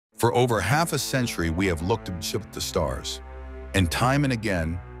For over half a century, we have looked at the stars. And time and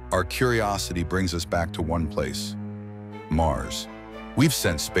again, our curiosity brings us back to one place: Mars. We've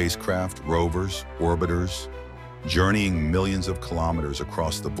sent spacecraft, rovers, orbiters, journeying millions of kilometers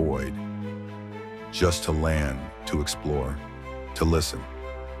across the void, just to land, to explore, to listen.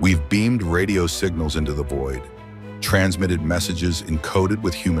 We've beamed radio signals into the void, transmitted messages encoded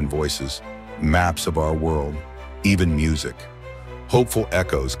with human voices, maps of our world, even music. Hopeful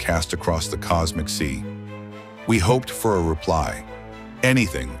echoes cast across the cosmic sea. We hoped for a reply.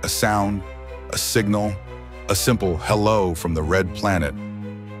 Anything, a sound, a signal, a simple hello from the red planet.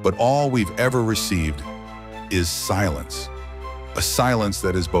 But all we've ever received is silence. A silence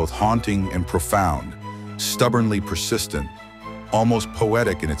that is both haunting and profound, stubbornly persistent, almost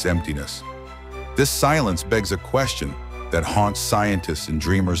poetic in its emptiness. This silence begs a question that haunts scientists and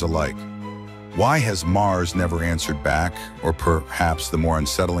dreamers alike. Why has Mars never answered back? Or perhaps the more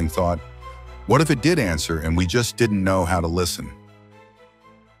unsettling thought, what if it did answer and we just didn't know how to listen?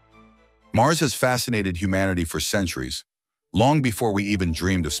 Mars has fascinated humanity for centuries, long before we even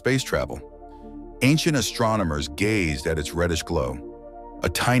dreamed of space travel. Ancient astronomers gazed at its reddish glow, a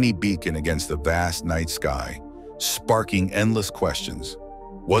tiny beacon against the vast night sky, sparking endless questions.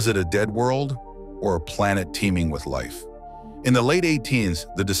 Was it a dead world or a planet teeming with life? In the late 1800s,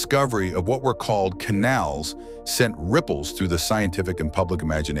 the discovery of what were called canals sent ripples through the scientific and public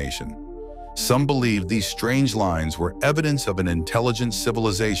imagination. Some believed these strange lines were evidence of an intelligent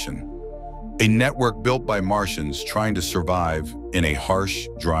civilization, a network built by Martians trying to survive in a harsh,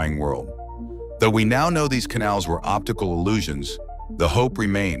 drying world. Though we now know these canals were optical illusions, the hope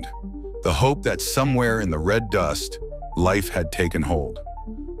remained. The hope that somewhere in the red dust, life had taken hold.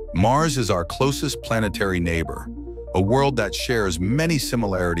 Mars is our closest planetary neighbor, a world that shares many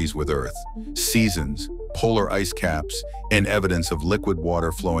similarities with Earth: seasons, polar ice caps, and evidence of liquid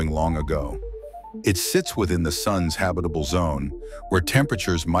water flowing long ago. It sits within the sun's habitable zone, where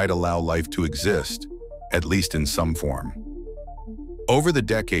temperatures might allow life to exist, at least in some form. Over the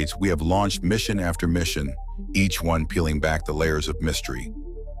decades, we have launched mission after mission, each one peeling back the layers of mystery.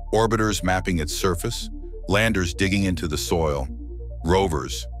 Orbiters mapping its surface, landers digging into the soil,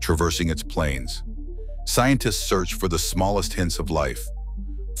 rovers traversing its plains. Scientists search for the smallest hints of life: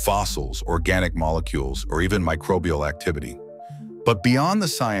 fossils, organic molecules, or even microbial activity. But beyond the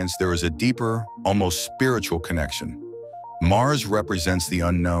science, there is a deeper, almost spiritual connection. Mars represents the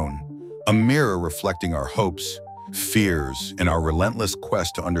unknown, a mirror reflecting our hopes, fears, and our relentless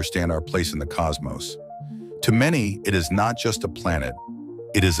quest to understand our place in the cosmos. To many, it is not just a planet,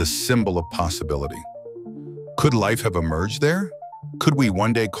 it is a symbol of possibility. Could life have emerged there? Could we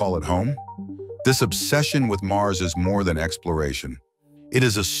one day call it home? This obsession with Mars is more than exploration. It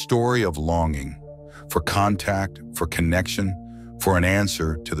is a story of longing, for contact, for connection, for an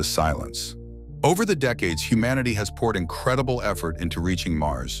answer to the silence. Over the decades, humanity has poured incredible effort into reaching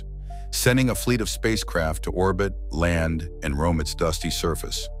Mars, sending a fleet of spacecraft to orbit, land, and roam its dusty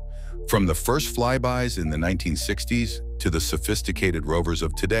surface. From the first flybys in the 1960s to the sophisticated rovers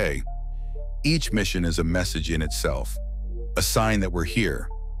of today, each mission is a message in itself, a sign that we're here,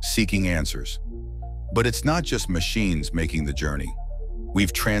 seeking answers. But it's not just machines making the journey.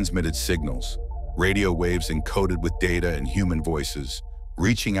 We've transmitted signals, radio waves encoded with data and human voices,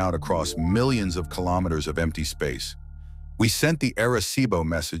 reaching out across millions of kilometers of empty space. We sent the Arecibo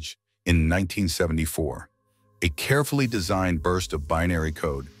message in 1974, a carefully designed burst of binary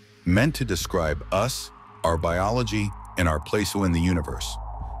code meant to describe us, our biology, and our place in the universe.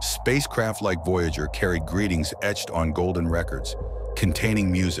 Spacecraft like Voyager carried greetings etched on golden records,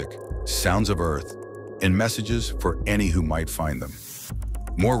 containing music, sounds of Earth, and messages for any who might find them.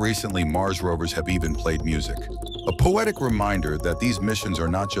 More recently, Mars rovers have even played music, a poetic reminder that these missions are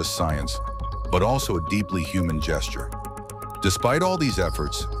not just science, but also a deeply human gesture. Despite all these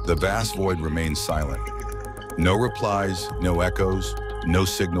efforts, the vast void remains silent. No replies, no echoes, no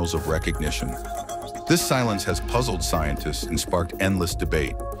signals of recognition. This silence has puzzled scientists and sparked endless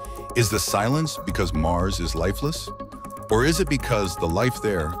debate. Is the silence because Mars is lifeless? Or is it because the life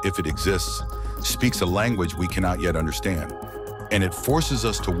there, if it exists, speaks a language we cannot yet understand? And it forces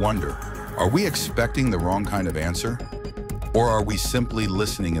us to wonder, are we expecting the wrong kind of answer? Or are we simply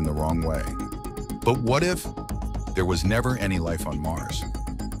listening in the wrong way? But what if there was never any life on Mars?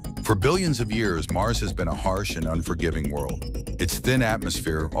 For billions of years, Mars has been a harsh and unforgiving world. Its thin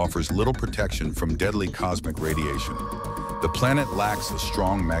atmosphere offers little protection from deadly cosmic radiation. The planet lacks a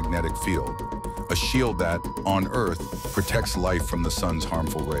strong magnetic field, a shield that, on Earth, protects life from the sun's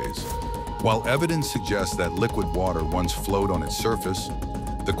harmful rays. While evidence suggests that liquid water once flowed on its surface,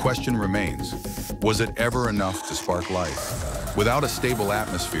 the question remains, was it ever enough to spark life? Without a stable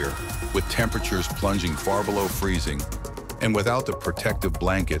atmosphere, with temperatures plunging far below freezing, and without the protective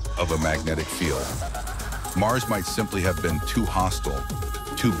blanket of a magnetic field, Mars might simply have been too hostile,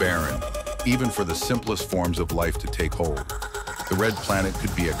 too barren, even for the simplest forms of life to take hold. The red planet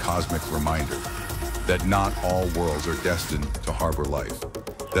could be a cosmic reminder that not all worlds are destined to harbor life,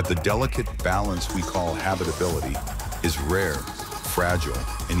 that the delicate balance we call habitability is rare, fragile,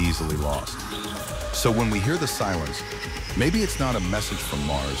 and easily lost. So when we hear the silence, maybe it's not a message from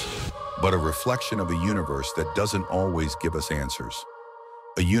Mars, but a reflection of a universe that doesn't always give us answers.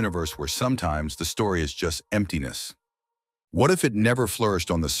 A universe where sometimes the story is just emptiness. What if it never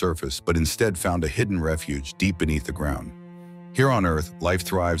flourished on the surface, but instead found a hidden refuge deep beneath the ground? Here on Earth, life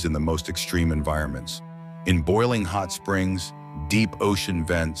thrives in the most extreme environments. In boiling hot springs, deep ocean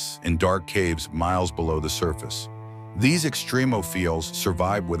vents, and dark caves miles below the surface. These extremophiles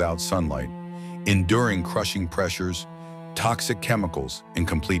survive without sunlight, enduring crushing pressures, toxic chemicals, and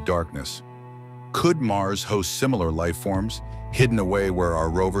complete darkness. Could Mars host similar life forms, hidden away where our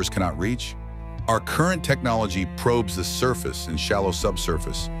rovers cannot reach? Our current technology probes the surface and shallow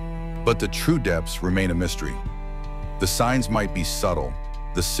subsurface, but the true depths remain a mystery. The signs might be subtle,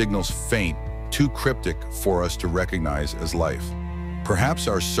 the signals faint, too cryptic for us to recognize as life. Perhaps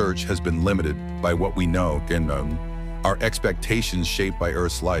our search has been limited by what we know, our expectations shaped by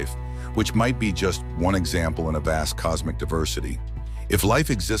Earth's life, which might be just one example in a vast cosmic diversity. If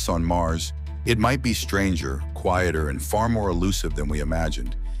life exists on Mars, it might be stranger, quieter, and far more elusive than we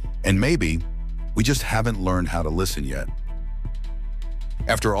imagined. And maybe we just haven't learned how to listen yet.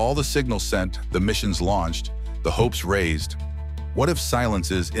 After all the signals sent, the missions launched, the hopes raised, what if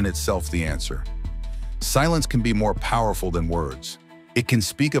silence is in itself the answer? Silence can be more powerful than words. It can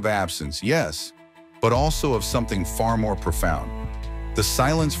speak of absence, yes, but also of something far more profound. The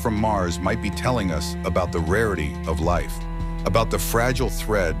silence from Mars might be telling us about the rarity of life, about the fragile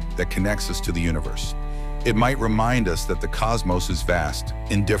thread that connects us to the universe. It might remind us that the cosmos is vast,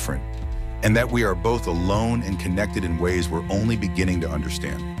 indifferent, and that we are both alone and connected in ways we're only beginning to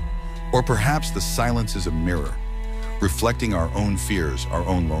understand. Or perhaps the silence is a mirror, reflecting our own fears, our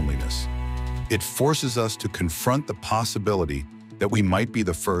own loneliness. It forces us to confront the possibility that we might be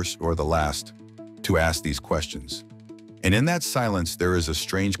the first or the last to ask these questions. And in that silence, there is a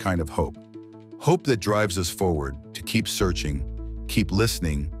strange kind of hope. Hope that drives us forward to keep searching, keep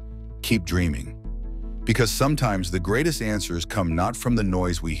listening, keep dreaming. Because sometimes the greatest answers come not from the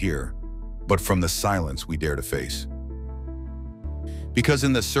noise we hear, but from the silence we dare to face. Because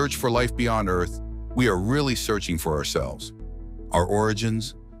in the search for life beyond Earth, we are really searching for ourselves, our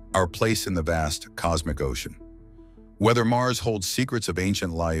origins, our place in the vast cosmic ocean. Whether Mars holds secrets of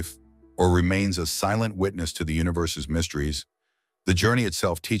ancient life or remains a silent witness to the universe's mysteries, the journey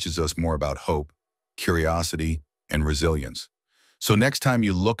itself teaches us more about hope, curiosity, and resilience. So next time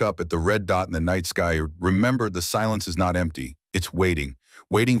you look up at the red dot in the night sky, remember the silence is not empty. It's waiting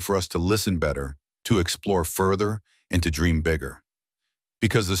for us to listen better, to explore further, and to dream bigger.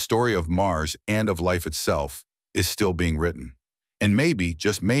 Because the story of Mars and of life itself is still being written. And maybe,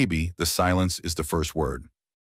 just maybe, the silence is the first word.